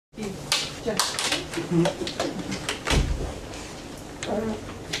I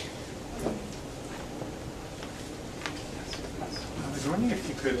was wondering if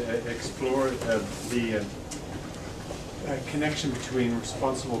you could explore the connection between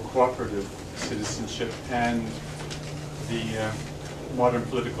responsible cooperative citizenship and the modern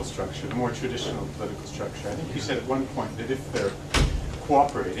political structure, the more traditional political structure. I think you said at one point that if they're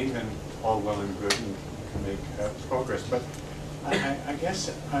cooperating, then all well and good and can make progress. But I guess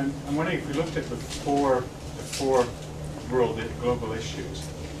I'm wondering if we looked at the four global issues,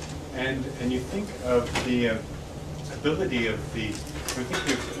 and you think of the ability of I think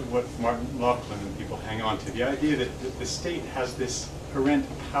of what Martin Laughlin and people hang on to, the idea that the state has this parent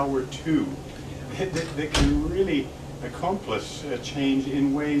power too, that can really accomplish change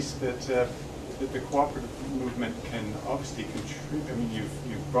in ways that the cooperative movement can obviously contribute. I mean,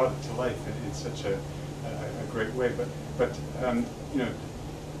 you've brought it to life in such a great way. But you know,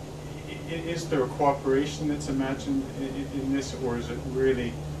 is there a cooperation that's imagined in this, or is it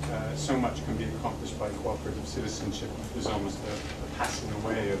really so much can be accomplished by cooperative citizenship? There's almost a passing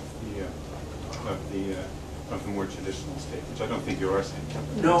away of the more traditional state, which I don't think you are saying.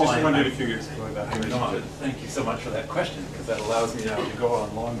 No, I just wondered if you could explore that. No, thank you so much for that question, because that allows me now to go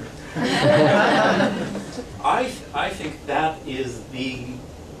on longer. I think that is the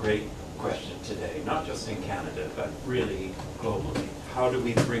great question today, not just in Canada, but really globally. How do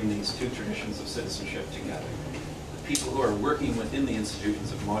we bring these two traditions of citizenship together? The people who are working within the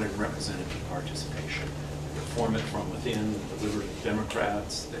institutions of modern representative participation, reform it from within, the deliberative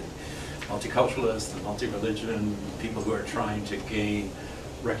Democrats, the multiculturalists, the multi-religion, people who are trying to gain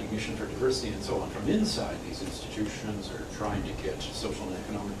recognition for diversity and so on from inside these institutions, or trying to get social and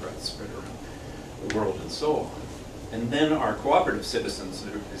economic rights spread around the world and so on. And then our cooperative citizens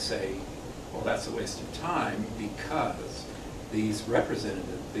who say, well, that's a waste of time, because these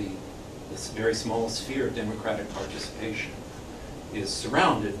representative, this very small sphere of democratic participation is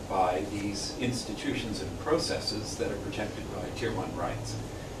surrounded by these institutions and processes that are protected by Tier 1 rights.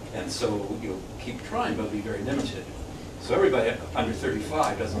 And so you'll keep trying, but it'll be very limited. So everybody under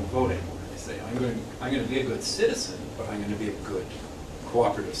 35 doesn't vote anymore. They say, I'm going to be a good citizen, but I'm going to be a good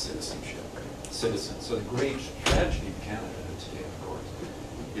cooperative citizen. So the great tragedy of Canada today, of course,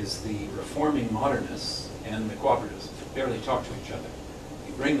 is the reforming modernists and the cooperatives barely talk to each other.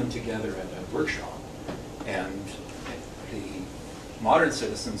 You bring them together at a workshop, and the modern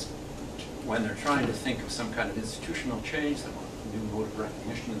citizens, when they're trying to think of some kind of institutional change, they want a new mode of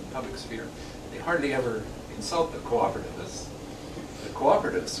recognition in the public sphere, they hardly ever consult the cooperativists. The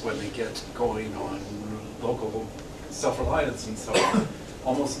cooperatives, when they get going on local self-reliance and so on,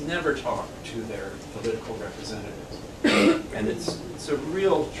 almost never talk to their political representatives. And it's a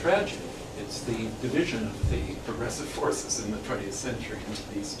real tragedy. It's the division of the progressive forces in the 20th century into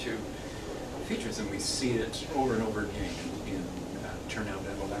these two features, and we see it over and over again in turnout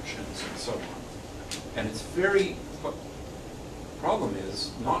at elections and so on. And it's very, what the problem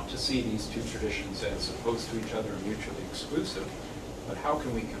is not to see these two traditions as opposed to each other and mutually exclusive, but how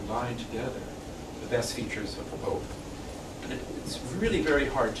can we combine together the best features of both? And it's really very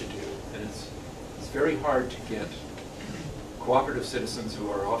hard to do, and it's very hard to get cooperative citizens who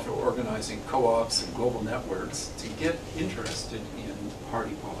are also organizing co-ops and global networks to get interested in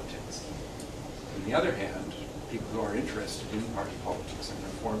party politics. On the other hand, people who are interested in party politics and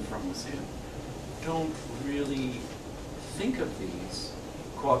reform from within don't really think of these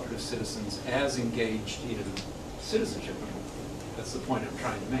cooperative citizens as engaged in citizenship. That's the point I'm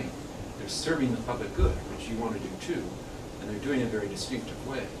trying to make. They're serving the public good, which you want to do too, and they're doing it in a very distinctive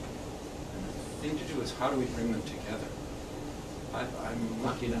way. And the thing to do is, how do we bring them together? I'm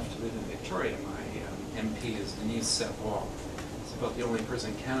lucky enough to live in Victoria. My MP is Denise Savoie. It's about the only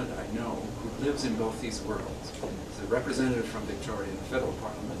person in Canada I know who lives in both these worlds. She's a representative from Victoria in the federal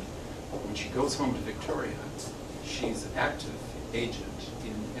parliament. When she goes home to Victoria, she's an active agent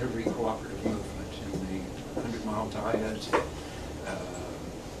in every cooperative movement, in the 100-mile diet,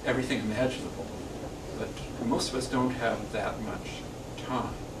 everything imaginable. But most of us don't have that much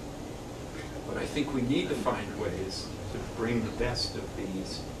time. But I think we need to find ways to bring the best of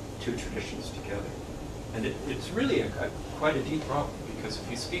these two traditions together. And it's really quite a deep problem, because if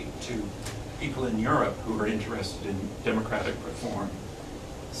you speak to people in Europe who are interested in democratic reform,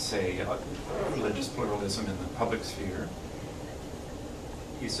 say religious pluralism in the public sphere,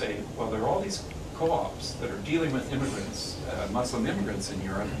 you say, well, there are all these co-ops that are dealing with immigrants, Muslim immigrants in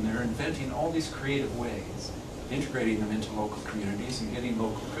Europe, and they're inventing all these creative ways of integrating them into local communities and getting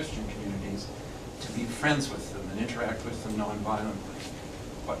local Christian communities to be friends with them and interact with them non-violently.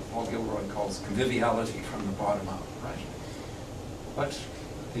 What Paul Gilroy calls conviviality from the bottom up, right? But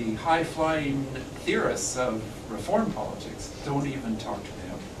the high-flying theorists of reform politics don't even talk to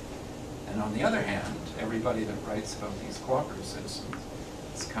them. And on the other hand, everybody that writes about these cooperative citizens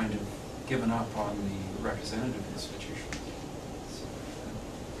is kind of given up on the representative institutions. So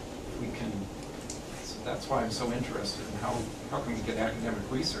we can, so that's why I'm so interested in how can we get academic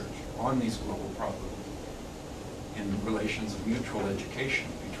research on these global problems in relations of mutual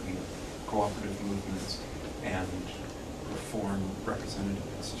education between cooperative movements and reform representative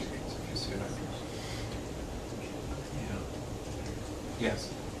institutions, if you see what I mean. Yeah. Yes.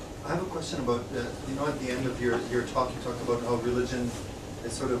 I have a question about, you know, at the end of your talk, you talked about how religion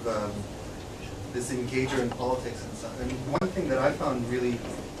is sort of this engager in politics and stuff. And one thing that I found really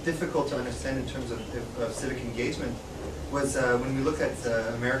difficult to understand in terms of civic engagement was when we look at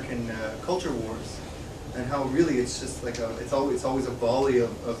American culture wars, and how really it's just like it's always a volley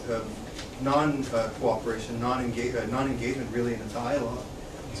of non-cooperation, non-engagement really in a dialogue.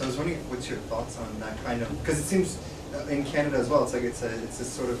 So I was wondering what's your thoughts on that kind of, because it seems in Canada as well, it's like it's this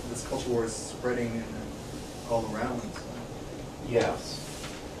sort of, this culture war is spreading all around. So. Yes.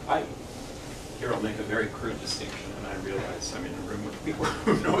 Here I'll make a very crude distinction, and I realize I'm in a room with people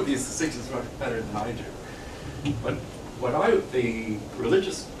who know these distinctions much better than I do. But the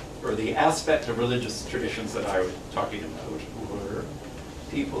religious, or the aspect of religious traditions that I was talking about were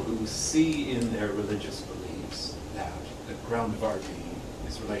people who see in their religious beliefs that the ground of our being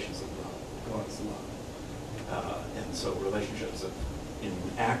is relations of love, God's love. And so relationships of,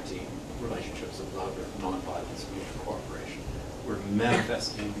 enacting relationships of love or nonviolence, mutual cooperation, we're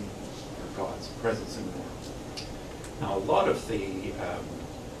manifesting God's presence in the world. Now, a lot of the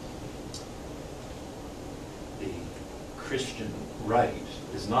Christian right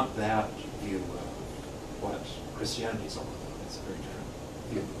is not that view of what Christianity is all about. It's a very different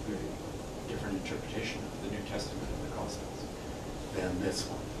view, very different interpretation of the New Testament and the Gospels than this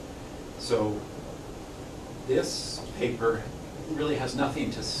one. So this paper really has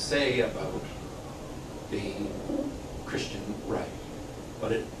nothing to say about the Christian right,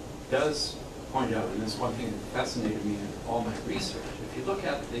 but it does point out, and this is one thing that fascinated me in all my research, if you look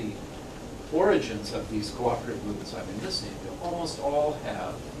at the origins of these cooperative movements I've been listening to, almost all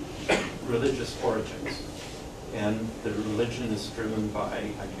have religious origins. And the religion is driven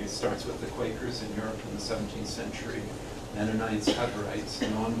by, I mean, it starts with the Quakers in Europe in the 17th century, Mennonites, Hutterites,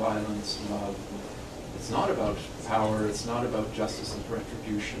 nonviolence, love. It's not about power, it's not about justice and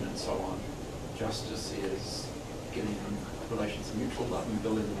retribution and so on. Justice is giving relations of mutual love and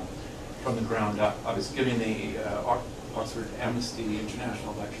building them up from the ground up. I was giving the Oxford Amnesty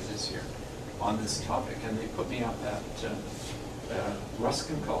International lecture this year on this topic, and they put me up at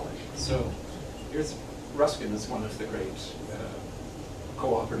Ruskin College. So here's Ruskin is one of the great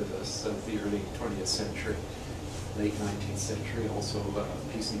cooperativists of the early 20th century, late 19th century, also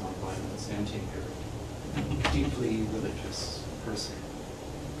peace and nonviolence, anti-imperial, deeply religious person.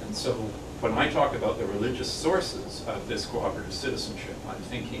 And so when I talk about the religious sources of this cooperative citizenship, I'm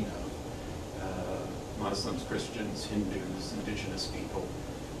thinking of Muslims, Christians, Hindus, indigenous people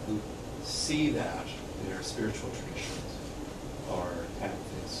who see that their spiritual traditions have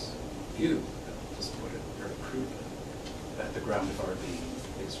this view, just to put it very crudely, that the ground of our being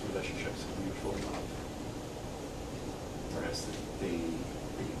is relationships of mutual love. Whereas the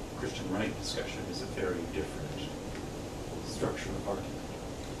Christian right discussion is a very different structure of argument.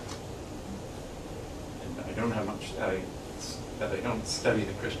 And I don't have much, that I don't study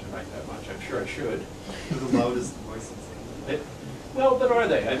the Christian right that much. I'm sure I should. The loudest voices. Well, but are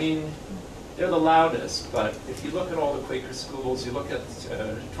they? I mean, they're the loudest, but if you look at all the Quaker schools, you look at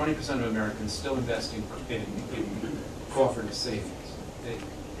 20% of Americans still investing in cooperative savings.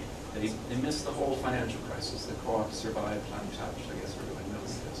 They missed the whole financial crisis. The co-op survived untouched. I guess everyone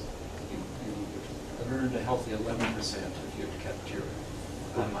knows this. You earned a healthy 11% if you had kept your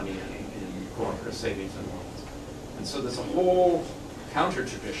money in cooperative savings and loans. And so there's a whole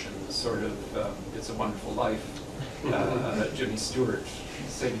counter-tradition, sort of It's a Wonderful Life, Jimmy Stewart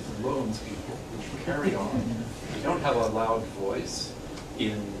savings and loans people, which carry on. They don't have a loud voice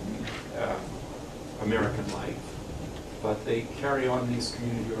in American life, but they carry on these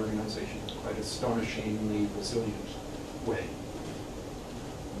community organizations in quite astonishingly resilient way.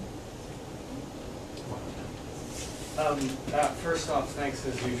 First off, thanks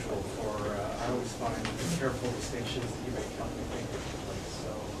as usual for, I always find the careful distinctions that you make help me think differently,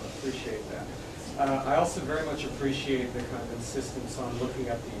 so appreciate that. I also very much appreciate the kind of insistence on looking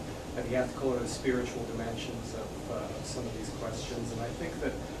at the ethical or the spiritual dimensions of some of these questions, and I think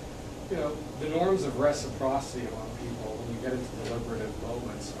that, you know, the norms of reciprocity among people when you get into deliberative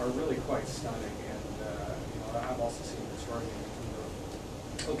moments are really quite stunning, and you know, I've also seen this argument from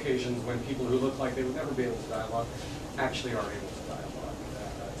the occasions when people who look like they would never be able to dialogue actually are able to dialogue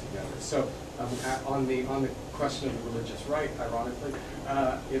together. So on the question of the religious right, ironically,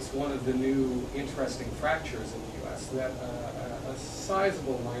 it's one of the new interesting fractures in the U.S. that a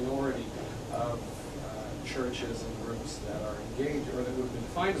sizable minority of churches and groups that are engaged or that would have been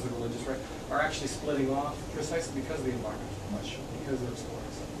defined as the religious right are actually splitting off precisely because of the environmental question, because they're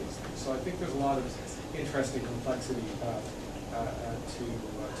exploring some of these things. So I think there's a lot of interesting complexity to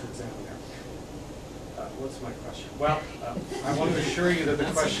examine there. What's my question? Well, I want to assure you that the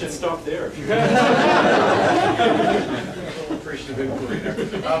question... Stop there. If you appreciative inquiry there.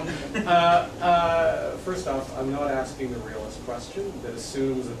 First off, I'm not asking the realist question that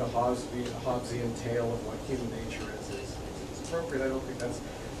assumes that the Hobbesian tale of what human nature is appropriate. I don't think that's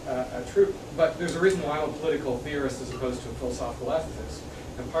true. But there's a reason why I'm a political theorist as opposed to a philosophical ethicist.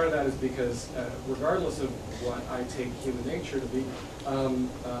 And part of that is because regardless of what I take human nature to be, I'm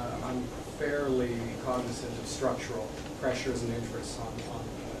fairly cognizant of structural pressures and interests on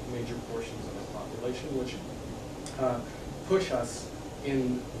major portions of our population, which push us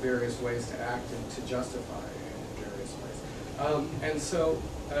in various ways to act and to justify in various ways. And so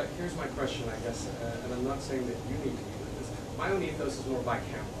here's my question, I guess, and I'm not saying that you need to be with this. My own ethos is more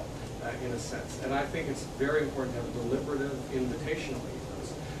bicameral in a sense, and I think it's very important to have a deliberative, invitational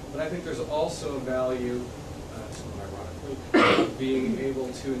ethos. But I think there's also a value, somewhat ironically, of being able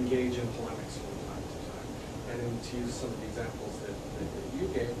to engage in polemics from time to time. And to use some of the examples that you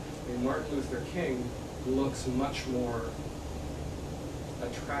gave, I mean, Martin Luther King looks much more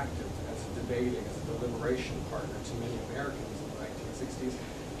attractive as a debating, as a deliberation partner to many Americans in the 1960s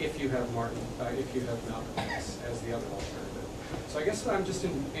if you have Malcolm X as the other alternative. So I guess I'm just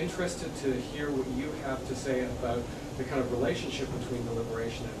interested to hear what you have to say about the kind of relationship between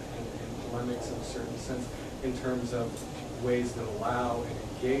deliberation and polemics in a certain sense in terms of ways that allow and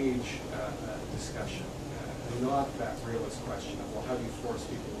engage discussion. And not that realist question of, well, how do you force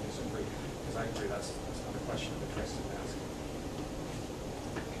people to disagree? Because I agree that's not a question I'm interested in asking.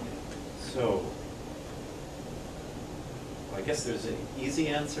 So, I guess there's an easy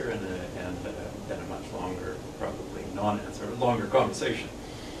answer and then a much longer, probably non-answer, a longer conversation.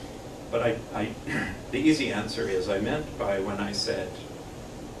 But the easy answer is I meant by when I said,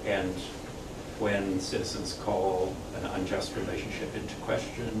 and when citizens call an unjust relationship into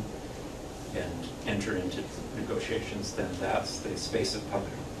question and enter into negotiations, then that's the space of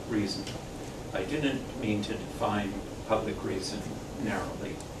public reason. I didn't mean to define public reason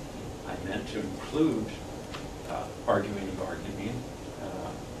narrowly. I meant to include arguing and bargaining.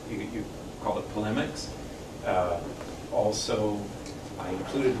 You call it polemics. Also, I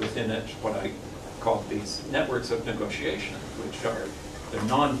included within it what I call these networks of negotiation, which are, they're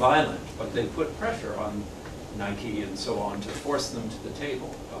non-violent, but they put pressure on Nike and so on to force them to the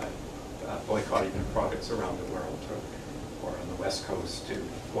table by boycotting their products around the world, or on the West Coast to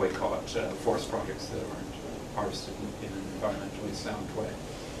boycott forest products that aren't harvested in an environmentally sound way.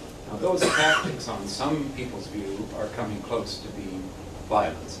 Now those tactics on some people's view are coming close to being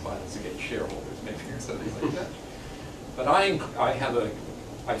violence against shareholders, maybe, or something like that. But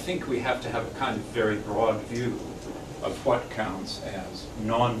I think we have to have a kind of very broad view of what counts as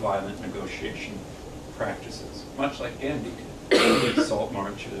non-violent negotiation practices, much like Gandhi did, salt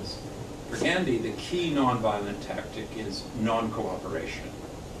marches. For Gandhi, the key non-violent tactic is non-cooperation.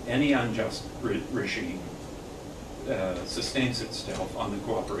 Any unjust regime sustains itself on the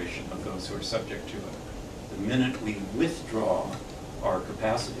cooperation of those who are subject to it. The minute we withdraw our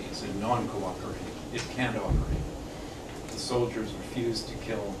capacities and non-cooperate, it can't operate. The soldiers refuse to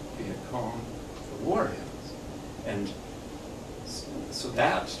kill Viet Cong, the war ends. And so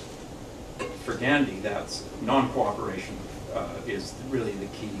that, for Gandhi, that's non-cooperation is really the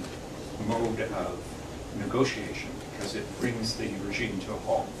key mode of negotiation, because it brings the regime to a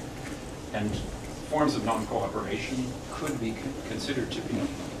halt. And forms of non-cooperation could be considered to be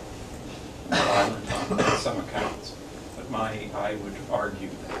violent on some accounts. But I would argue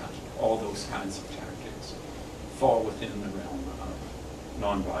that all those kinds of tactics fall within the realm of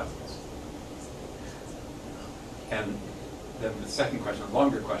non-violence. And then the second question, the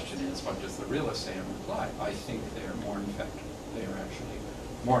longer question is, what does the realist say in reply? I think they're more effective. They are actually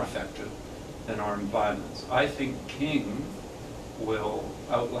more effective than armed violence. I think King will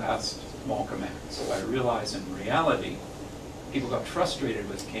outlast Malcolm X. I realize in reality, people got frustrated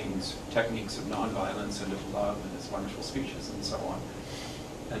with King's techniques of nonviolence and of love and his wonderful speeches and so on.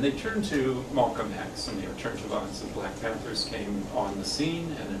 And they turned to Malcolm X and they returned to violence. The Black Panthers came on the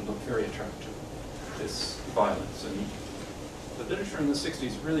scene and it looked very attractive, this violence. And the literature in the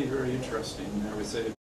 60s really very interesting. There was a